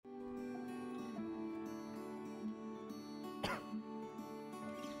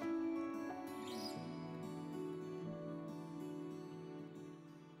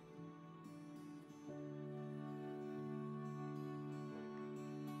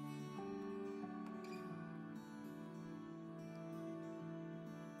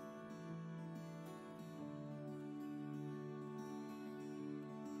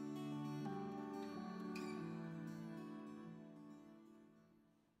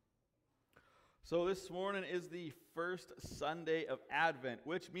So this morning is the first Sunday of Advent,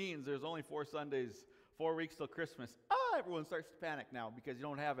 which means there's only 4 Sundays, 4 weeks till Christmas. Everyone starts to panic now because you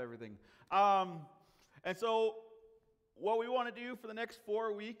don't have everything. And so what we want to do for the next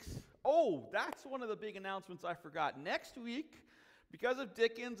 4 weeks, that's one of the big announcements I forgot. Next week, because of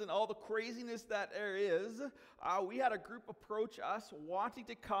Dickens and all the craziness that there is, we had a group approach us wanting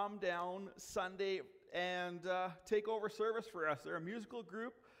to come down Sunday and take over service for us. They're a musical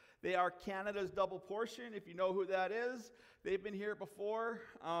group. They are Canada's Double Portion, if you know who that is. They've been here before.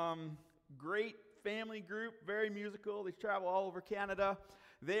 Great family group, very musical. They travel all over Canada.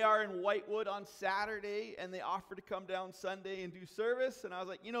 They are in Whitewood on Saturday, and they offered to come down Sunday and do service. And I was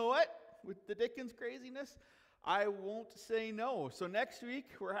like, you know what? With the Dickens craziness, I won't say no. So next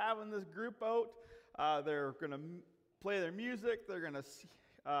week, we're having this group out. They're going to play their music.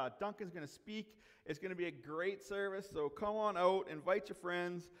 Duncan's going to speak. It's going to be a great service, so come on out, invite your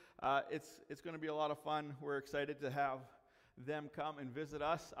friends. It's going to be a lot of fun. We're excited to have them come and visit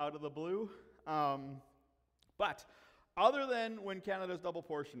us out of the blue. But other than when Canada's Double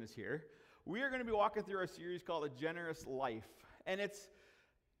Portion is here, we are going to be walking through our series called A Generous Life. And it's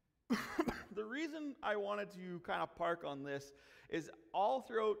the reason I wanted to kind of park on this is all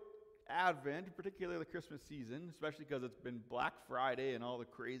throughout Advent, particularly the Christmas season, especially because it's been Black Friday and all the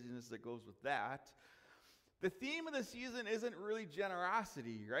craziness that goes with that. The theme of the season isn't really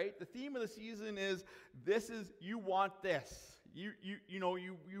generosity, right? The theme of the season is you want this. You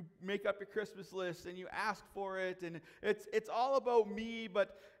make up your Christmas list and you ask for it, and it's all about me,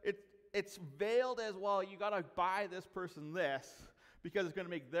 but it's veiled as well. You got to buy this person this because it's going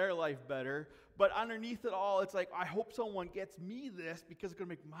to make their life better. But underneath it all, it's like, I hope someone gets me this because it's going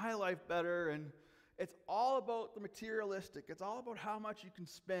to make my life better. And it's all about the materialistic. It's all about how much you can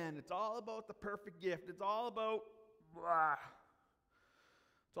spend. It's all about the perfect gift. It's all about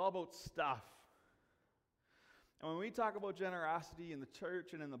It's all about stuff. And when we talk about generosity in the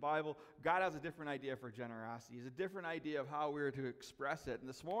church and in the Bible, God has a different idea for generosity. He has a different idea of how we're to express it. And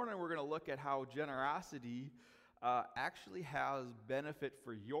this morning, we're going to look at how generosity actually has benefit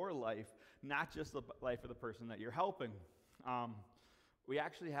for your life, not just the life of the person that you're helping. We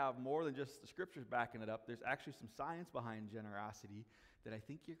actually have more than just the scriptures backing it up. There's actually some science behind generosity that I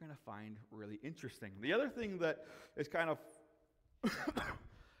think you're going to find really interesting. The other thing that is kind of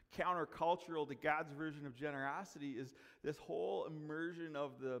countercultural to God's version of generosity is this whole immersion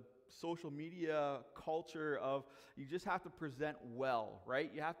of the social media culture of you just have to present well,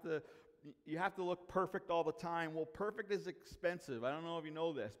 right? You have to look perfect all the time. Well, perfect is expensive. I don't know if you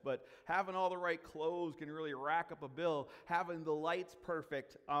know this, but having all the right clothes can really rack up a bill. Having the lights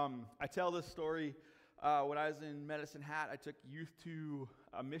perfect. I tell this story when I was in Medicine Hat. I took youth to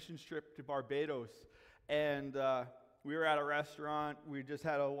a missions trip to Barbados, and we were at a restaurant. We just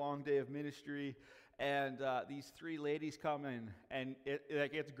had a long day of ministry, and these 3 ladies come in, and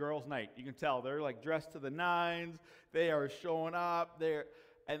it's girls' night. You can tell. They're like dressed to the nines. They are showing up.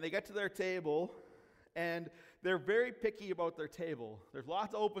 And they get to their table, and they're very picky about their table. There's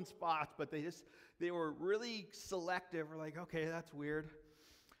lots of open spots, but they were really selective. We're like, okay, that's weird.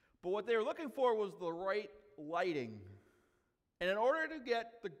 But what they were looking for was the right lighting. And in order to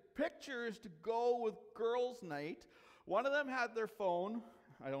get the pictures to go with girls' night, one of them had their phone.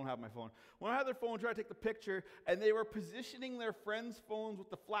 I don't have my phone. One had their phone trying to take the picture, and they were positioning their friends' phones with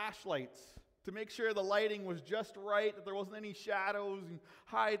the flashlights to make sure the lighting was just right, that there wasn't any shadows, and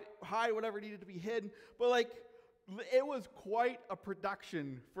hide whatever needed to be hidden. But it was quite a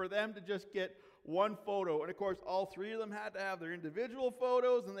production for them to just get one photo. And of course, all 3 of them had to have their individual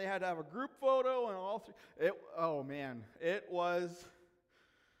photos, and they had to have a group photo, and all 3. It was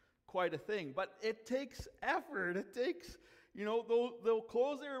quite a thing. But it takes effort. It takes, the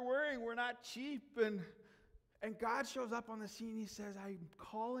clothes they were wearing were not cheap, and God shows up on the scene. He says, I'm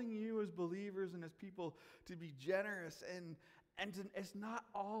calling you as believers and as people to be generous. And it's not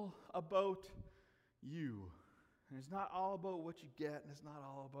all about you. And it's not all about what you get. And it's not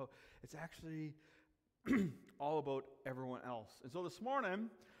all about, it's actually all about everyone else. And so this morning,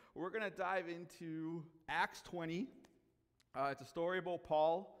 we're going to dive into Acts 20. It's a story about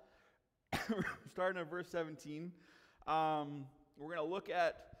Paul, starting at verse 17. We're going to look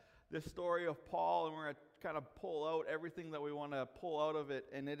at this story of Paul, and we're going to kind of pull out everything that we want to pull out of it.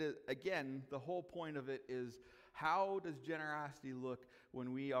 And it is, again, the whole point of it is, how does generosity look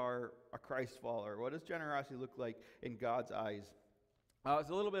when we are a Christ follower? What does generosity look like in God's eyes?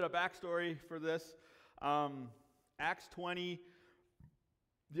 It's a little bit of backstory for this. Acts 20,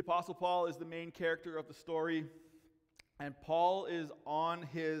 the Apostle Paul is the main character of the story, and Paul is on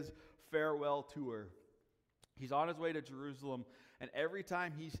his farewell tour. He's on his way to Jerusalem, And every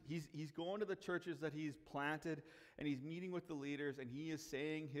time he's going to the churches that he's planted, and he's meeting with the leaders, and he is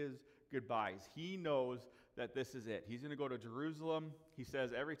saying his goodbyes. He knows that this is it. He's going to go to Jerusalem. He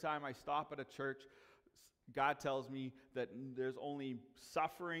says, every time I stop at a church, God tells me that there's only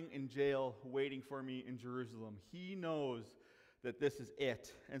suffering and jail waiting for me in Jerusalem. He knows that this is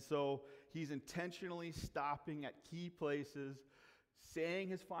it. And so he's intentionally stopping at key places, saying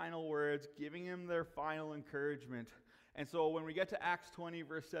his final words, giving them their final encouragement. And so when we get to Acts 20,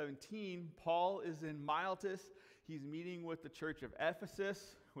 verse 17, Paul is in Miletus. He's meeting with the church of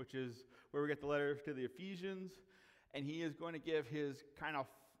Ephesus, which is where we get the letter to the Ephesians. And he is going to give his kind of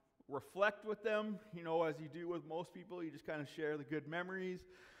reflect with them, as you do with most people. You just kind of share the good memories,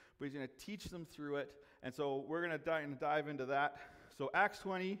 but he's going to teach them through it. And so we're going to dive into that. So Acts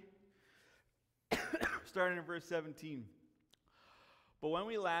 20, starting in verse 17. But when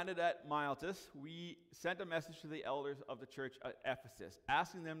we landed at Miletus, we sent a message to the elders of the church at Ephesus,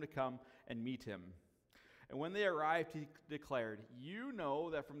 asking them to come and meet him. And when they arrived, he declared, "You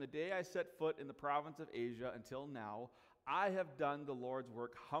know that from the day I set foot in the province of Asia until now, I have done the Lord's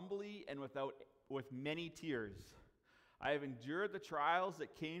work humbly and with many tears. I have endured the trials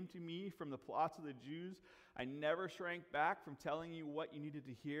that came to me from the plots of the Jews. I never shrank back from telling you what you needed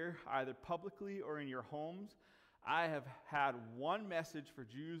to hear, either publicly or in your homes. I have had one message for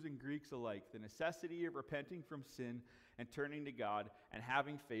Jews and Greeks alike, the necessity of repenting from sin and turning to God and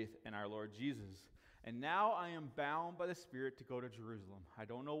having faith in our Lord Jesus. And now I am bound by the Spirit to go to Jerusalem. I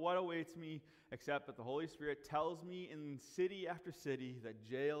don't know what awaits me, except that the Holy Spirit tells me in city after city that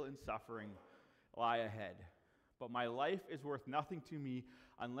jail and suffering lie ahead. But my life is worth nothing to me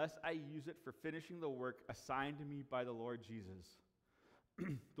unless I use it for finishing the work assigned to me by the Lord Jesus,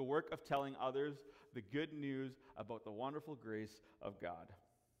 the work of telling others the good news about the wonderful grace of God.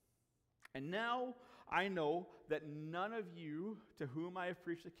 And now I know that none of you to whom I have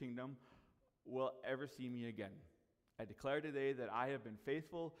preached the kingdom will ever see me again. I declare today that I have been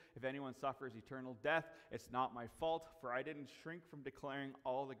faithful. If anyone suffers eternal death, it's not my fault, for I didn't shrink from declaring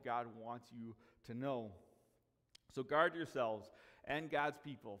all that God wants you to know. So guard yourselves and God's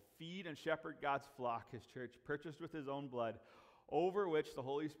people. Feed and shepherd God's flock, his church, purchased with his own blood, over which the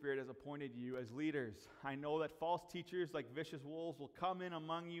Holy Spirit has appointed you as leaders. I know that false teachers like vicious wolves will come in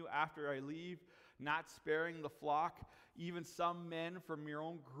among you after I leave, not sparing the flock. Even some men from your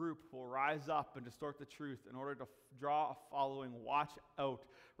own group will rise up and distort the truth in order to draw a following. Watch out.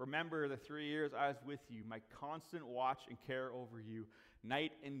 Remember the 3 years I was with you, my constant watch and care over you,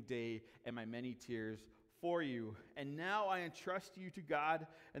 night and day, and my many tears for you. And now I entrust you to God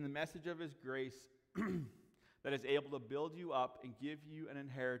and the message of his grace that is able to build you up and give you an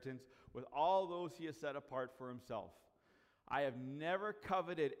inheritance with all those he has set apart for himself. I have never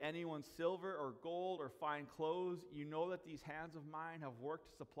coveted anyone's silver or gold or fine clothes. You know that these hands of mine have worked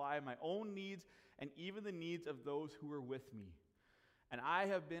to supply my own needs and even the needs of those who were with me. And I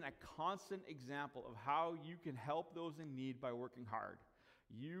have been a constant example of how you can help those in need by working hard.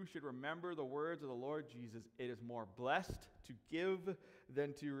 You should remember the words of the Lord Jesus. It is more blessed to give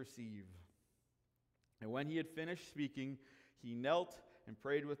than to receive. And when he had finished speaking, he knelt and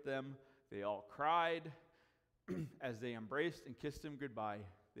prayed with them. They all cried as they embraced and kissed him goodbye.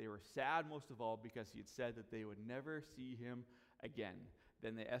 They were sad most of all because he had said that they would never see him again.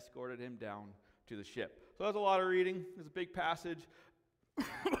 Then they escorted him down to the ship. So that's a lot of reading. It's a big passage.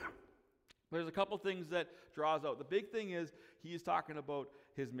 There's a couple things that draws out. The big thing is he is talking about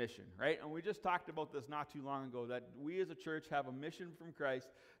his mission, right? And we just talked about this not too long ago, that we as a church have a mission from Christ,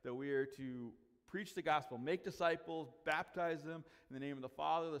 that we are to preach the gospel, make disciples, baptize them in the name of the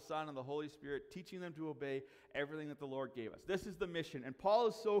Father, the Son, and the Holy Spirit, teaching them to obey everything that the Lord gave us. This is the mission. And Paul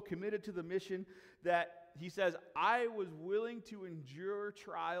is so committed to the mission that he says, I was willing to endure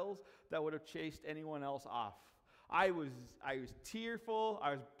trials that would have chased anyone else off. I was tearful.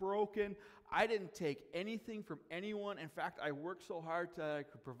 I was broken. I didn't take anything from anyone. In fact, I worked so hard that I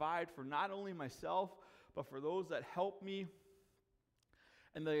could provide for not only myself, but for those that helped me.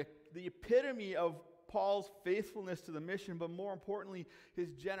 And the epitome of Paul's faithfulness to the mission, but more importantly,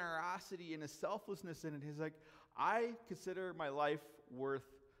 his generosity and his selflessness in it. He's like, I consider my life worth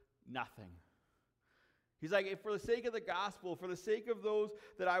nothing. He's like, if for the sake of the gospel, for the sake of those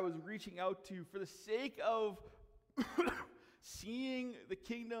that I was reaching out to, for the sake of seeing the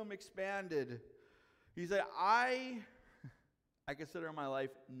kingdom expanded, he's like, I consider my life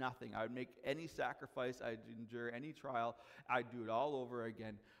nothing. I would make any sacrifice. I'd endure any trial. I'd do it all over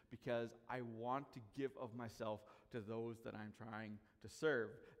again because I want to give of myself to those that I'm trying to serve.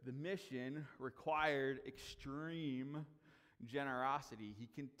 The mission required extreme generosity. He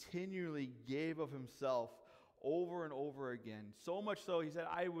continually gave of himself over and over again. So much so, he said,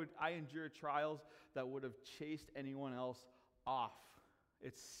 I endured trials that would have chased anyone else off.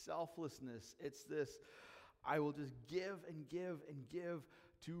 It's selflessness. It's this, I will just give and give and give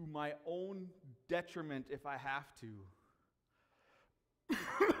to my own detriment if I have to.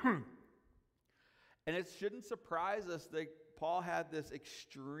 And it shouldn't surprise us that Paul had this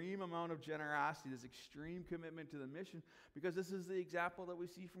extreme amount of generosity, this extreme commitment to the mission, because this is the example that we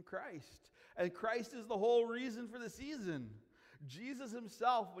see from Christ. And Christ is the whole reason for the season. Jesus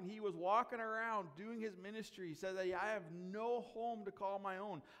himself, when he was walking around doing his ministry, said that I have no home to call my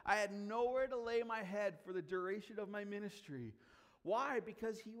own. I had nowhere to lay my head for the duration of my ministry. Why?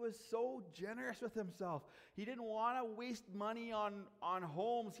 Because he was so generous with himself. He didn't want to waste money on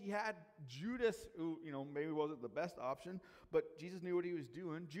homes. He had Judas, who, maybe wasn't the best option, but Jesus knew what he was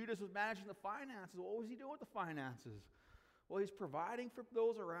doing. Judas was managing the finances. What was he doing with the finances? Well, he's providing for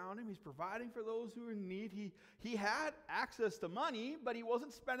those around him. He's providing for those who are in need. He had access to money, but he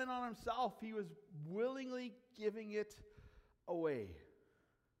wasn't spending on himself. He was willingly giving it away.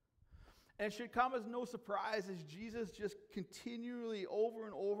 And it should come as no surprise as Jesus just continually over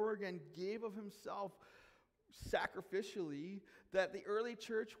and over again gave of himself sacrificially, that the early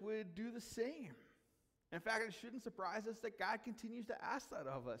church would do the same. In fact, it shouldn't surprise us that God continues to ask that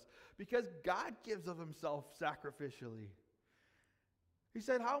of us, because God gives of himself sacrificially. He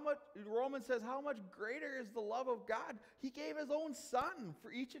said, Romans says, how much greater is the love of God? He gave his own son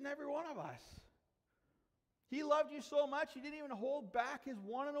for each and every one of us. He loved you so much, he didn't even hold back his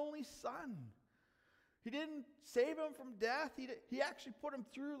one and only son. He didn't save him from death. He actually put him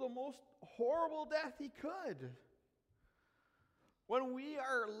through the most horrible death he could. When we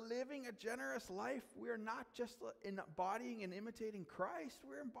are living a generous life, we are not just embodying and imitating Christ,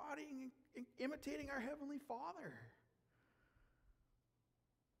 we're embodying and imitating our Heavenly Father.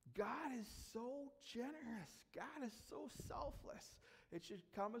 God is so generous. God is so selfless. It should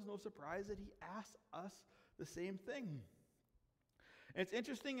come as no surprise that he asks us the same thing. And it's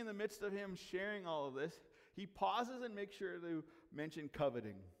interesting, in the midst of him sharing all of this, he pauses and makes sure to mention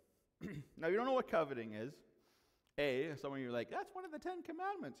coveting. Now, you don't know what coveting is. Some of you are like, that's one of the 10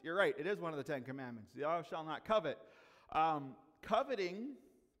 commandments. You're right, it is one of the 10 commandments. Thou shalt not covet. Coveting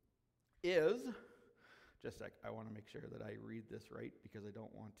is, just a sec, I want to make sure that I read this right because I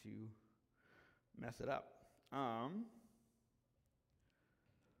don't want to mess it up.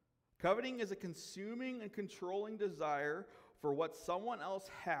 Coveting is a consuming and controlling desire for what someone else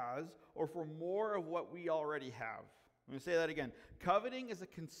has or for more of what we already have. Let me say that again. Coveting is a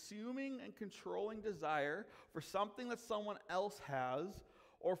consuming and controlling desire for something that someone else has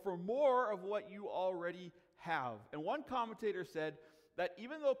or for more of what you already have. And one commentator said that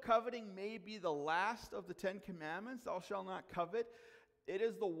even though coveting may be the last of the 10 commandments, thou shalt not covet, it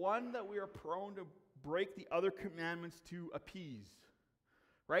is the one that we are prone to break the other commandments to appease.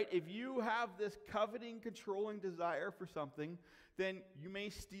 Right? If you have this coveting, controlling desire for something, then you may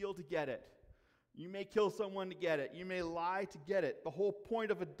steal to get it. You may kill someone to get it. You may lie to get it. The whole point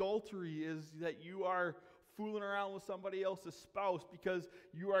of adultery is that you are fooling around with somebody else's spouse because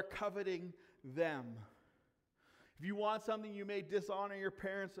you are coveting them. If you want something, you may dishonor your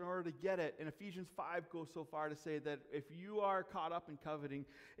parents in order to get it. And Ephesians 5 goes so far to say that if you are caught up in coveting,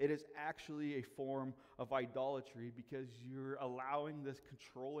 it is actually a form of idolatry because you're allowing this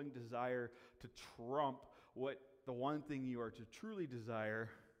controlling desire to trump what the one thing you are to truly desire,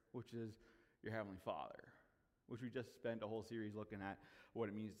 which is your Heavenly Father, which we just spent a whole series looking at what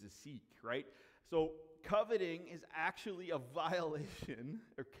it means to seek, right? So coveting is actually a violation,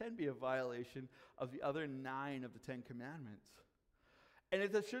 or can be a violation, of the other 9 of the 10 commandments. And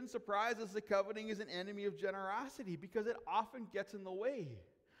it shouldn't surprise us that coveting is an enemy of generosity because it often gets in the way,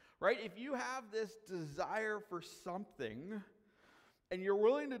 right? If you have this desire for something and you're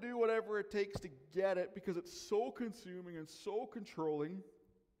willing to do whatever it takes to get it because it's so consuming and so controlling,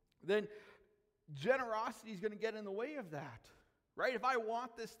 then generosity is going to get in the way of that. Right? If I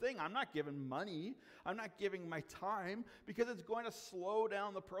want this thing, I'm not giving money. I'm not giving my time because it's going to slow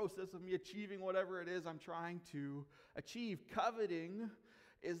down the process of me achieving whatever it is I'm trying to achieve. Coveting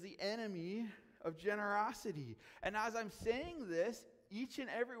is the enemy of generosity. And as I'm saying this, each and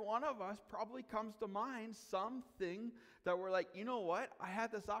every one of us probably comes to mind something that we're like, you know what? I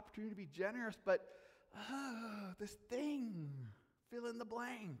had this opportunity to be generous, but this thing, fill in the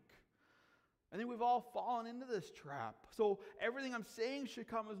blank. I think we've all fallen into this trap. So everything I'm saying should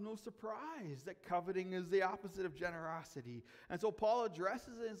come as no surprise that coveting is the opposite of generosity. And so Paul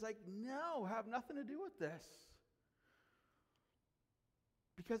addresses it and is like, no, have nothing to do with this.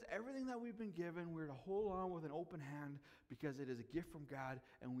 Because everything that we've been given, we're to hold on with an open hand because it is a gift from God,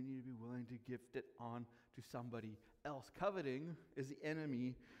 and we need to be willing to gift it on to somebody else. Coveting is the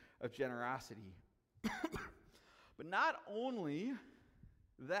enemy of generosity. But not only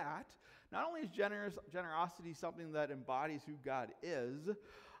that, not only is generosity something that embodies who God is,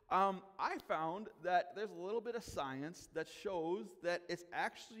 I found that there's a little bit of science that shows that it's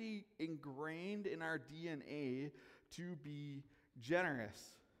actually ingrained in our DNA to be generous.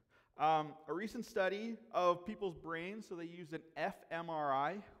 A recent study of people's brains, so they used an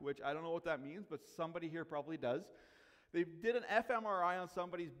fMRI, which I don't know what that means, but somebody here probably does. They did an fMRI on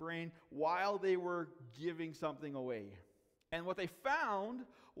somebody's brain while they were giving something away. And what they found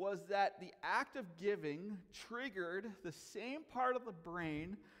was that the act of giving triggered the same part of the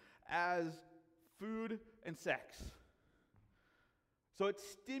brain as food and sex. So it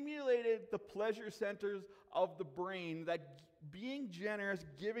stimulated the pleasure centers of the brain that being generous,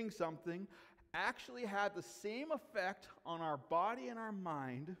 giving something, actually had the same effect on our body and our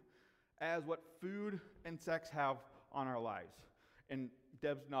mind as what food and sex have on our lives. And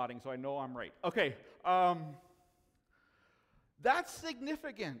Deb's nodding, so I know I'm right. Okay, that's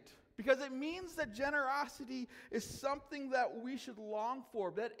significant because it means that generosity is something that we should long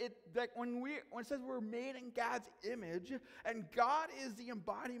for. That when it says we're made in God's image and God is the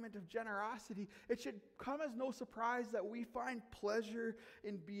embodiment of generosity, it should come as no surprise that we find pleasure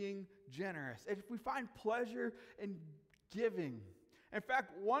in being generous. If we find pleasure in giving. In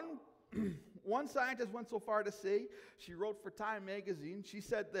fact, one scientist went so far to say, she wrote for Time magazine, she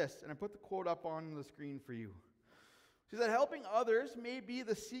said this, and I put the quote up on the screen for you. She said, helping others may be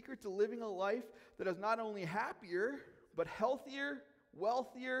the secret to living a life that is not only happier, but healthier,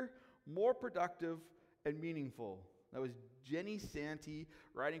 wealthier, more productive, and meaningful. That was Jenny Santee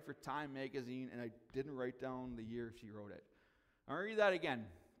writing for Time magazine, and I didn't write down the year she wrote it. I'm going to read that again,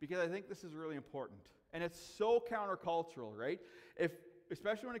 because I think this is really important. And it's so countercultural, right?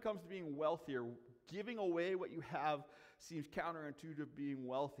 Especially when it comes to being wealthier, giving away what you have seems counterintuitive to being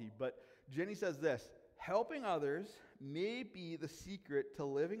wealthy. But Jenny says this, helping others may be the secret to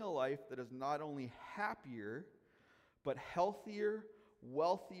living a life that is not only happier, but healthier,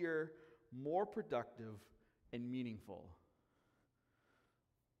 wealthier, more productive, and meaningful.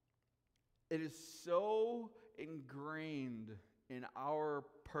 It is so ingrained in our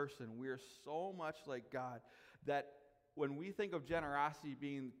person. We are so much like God that when we think of generosity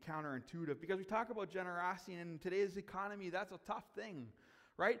being counterintuitive, because we talk about generosity in today's economy, that's a tough thing,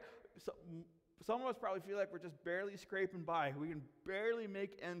 right? So, some of us probably feel like we're just barely scraping by. We can barely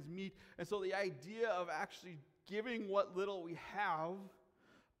make ends meet. And so the idea of actually giving what little we have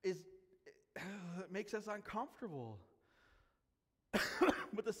makes us uncomfortable.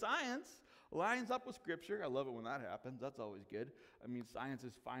 But the science lines up with Scripture. I love it when that happens. That's always good. I mean, science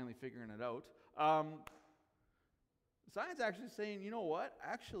is finally figuring it out. Science actually saying, you know what?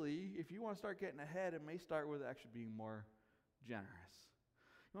 Actually, if you want to start getting ahead, it may start with actually being more generous.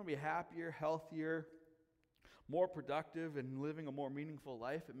 You want to be happier, healthier, more productive, and living a more meaningful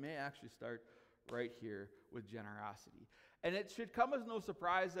life, it may actually start right here with generosity. And it should come as no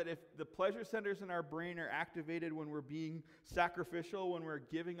surprise that if the pleasure centers in our brain are activated when we're being sacrificial, when we're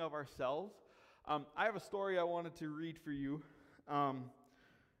giving of ourselves. I have a story I wanted to read for you. And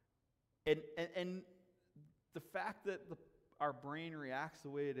the fact that our brain reacts the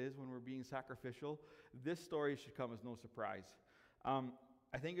way it is when we're being sacrificial, this story should come as no surprise.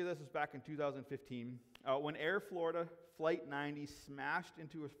 I think this was back in 2015, when Air Florida Flight 90 smashed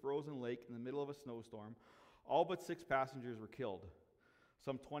into a frozen lake in the middle of a snowstorm. All but 6 passengers were killed.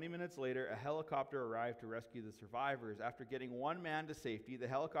 Some 20 minutes later, a helicopter arrived to rescue the survivors. After getting one man to safety, the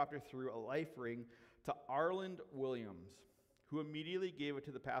helicopter threw a life ring to Arland Williams, who immediately gave it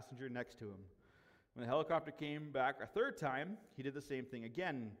to the passenger next to him. When the helicopter came back a third time, he did the same thing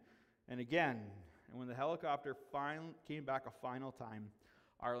again and again. And when the helicopter came back a final time,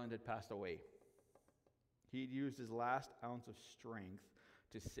 Arland had passed away. He'd used his last ounce of strength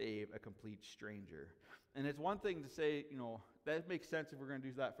to save a complete stranger. And it's one thing to say, that makes sense if we're going to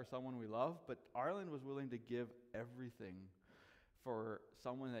do that for someone we love, but Arland was willing to give everything for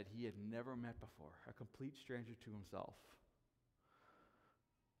someone that he had never met before, a complete stranger to himself.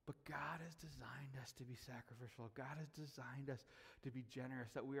 But God has designed us to be sacrificial. God has designed us to be generous,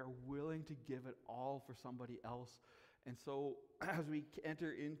 that we are willing to give it all for somebody else. And so as we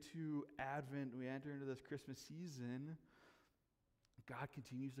enter into Advent, we enter into this Christmas season, God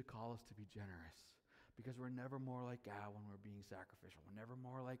continues to call us to be generous, because we're never more like God when we're being sacrificial. We're never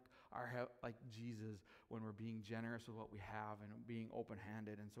more like Jesus when we're being generous with what we have and being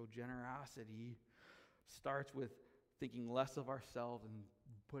open-handed. And so generosity starts with thinking less of ourselves and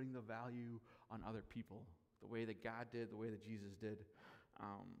putting the value on other people, the way that God did, the way that Jesus did.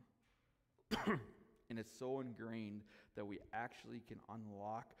 And it's so ingrained that we actually can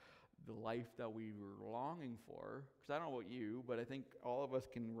unlock the life that we were longing for. Because I don't know about you, but I think all of us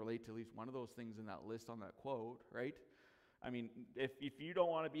can relate to at least one of those things in that list on that quote, right? I mean, if you don't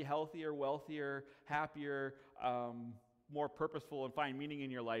want to be healthier, wealthier, happier, more purposeful, and find meaning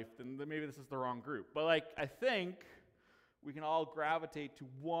in your life, then maybe this is the wrong group. But I think we can all gravitate to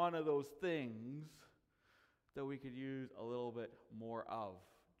one of those things that we could use a little bit more of.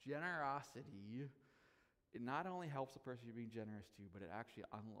 Generosity, it not only helps the person you're being generous to, but it actually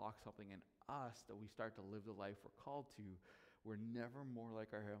unlocks something in us that we start to live the life we're called to. We're never more like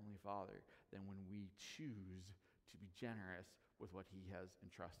our Heavenly Father than when we choose to be generous with what He has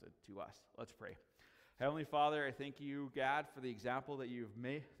entrusted to us. Let's pray. Heavenly Father, I thank you, God, for the example that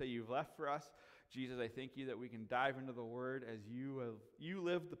you've left for us. Jesus, I thank you that we can dive into the Word as you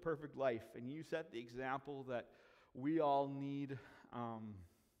lived the perfect life, and you set the example that we all need.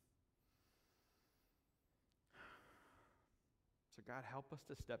 So God, help us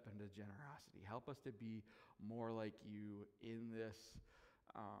to step into generosity. Help us to be more like you in this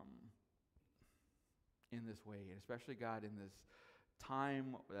way, and especially, God, in this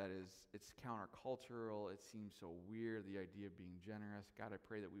time that it's countercultural. It seems so weird, the idea of being generous. God, I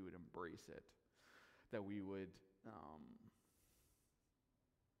pray that we would embrace it, that we would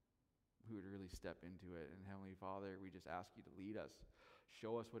really step into it. And Heavenly Father, we just ask you to lead us.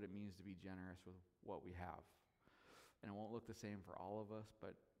 Show us what it means to be generous with what we have. And it won't look the same for all of us,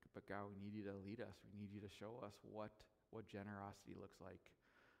 but God, we need you to lead us. We need you to show us what generosity looks like,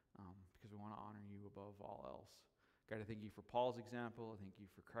 because we want to honor you above all else. God, I thank you for Paul's example. I thank you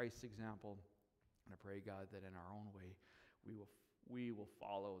for Christ's example. And I pray, God, that in our own way, we will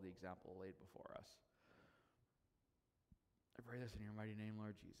follow the example laid before us. I pray this in your mighty name,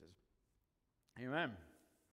 Lord Jesus. Amen.